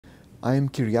I am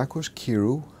Kyriakos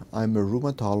Kirou. I'm a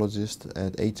rheumatologist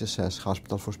at HSS,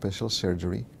 Hospital for Special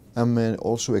Surgery. I'm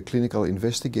also a clinical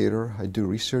investigator. I do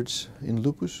research in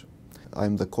lupus.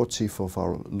 I'm the co-chief of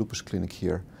our lupus clinic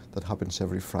here that happens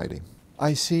every Friday.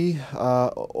 I see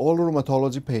all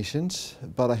rheumatology patients,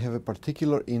 but I have a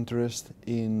particular interest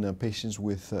in patients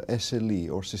with SLE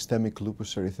or systemic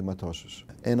lupus erythematosus.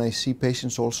 And I see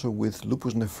patients also with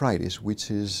lupus nephritis,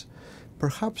 which is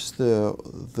perhaps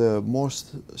the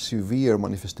most severe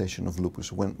manifestation of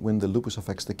lupus when the lupus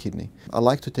affects the kidney. I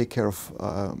like to take care of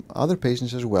other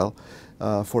patients as well.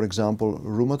 For example,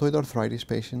 rheumatoid arthritis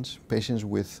patients, patients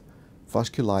with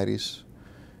vasculitis,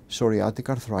 psoriatic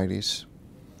arthritis,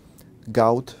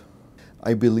 gout.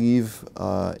 I believe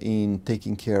in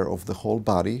taking care of the whole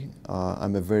body.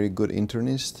 I'm a very good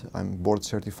internist. I'm board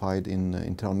certified in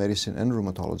internal medicine and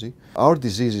rheumatology. Our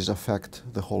diseases affect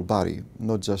the whole body,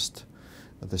 not just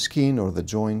the skin or the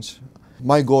joints.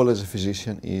 My goal as a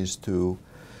physician is to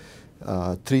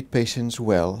treat patients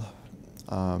well,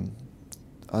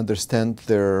 understand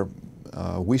their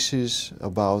wishes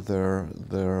about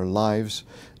their lives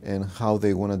and how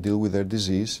they want to deal with their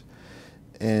disease,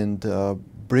 and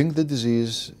bring the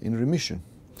disease in remission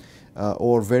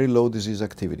or very low disease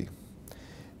activity.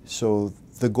 So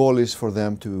the goal is for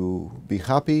them to be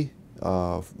happy,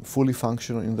 fully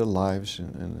functional in their lives,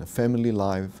 in a family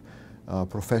life,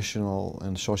 professional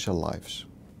and social lives.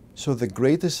 So the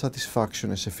greatest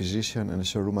satisfaction as a physician and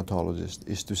as a rheumatologist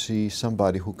is to see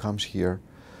somebody who comes here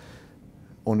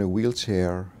on a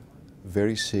wheelchair,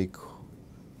 very sick,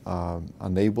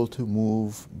 unable to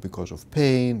move because of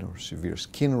pain or severe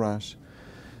skin rash,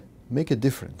 make a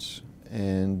difference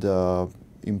and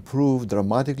improve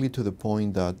dramatically to the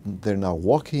point that they're now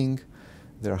walking,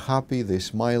 they're happy, they're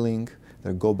smiling,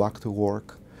 they go back to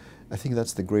work. I think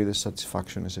that's the greatest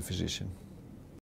satisfaction as a physician.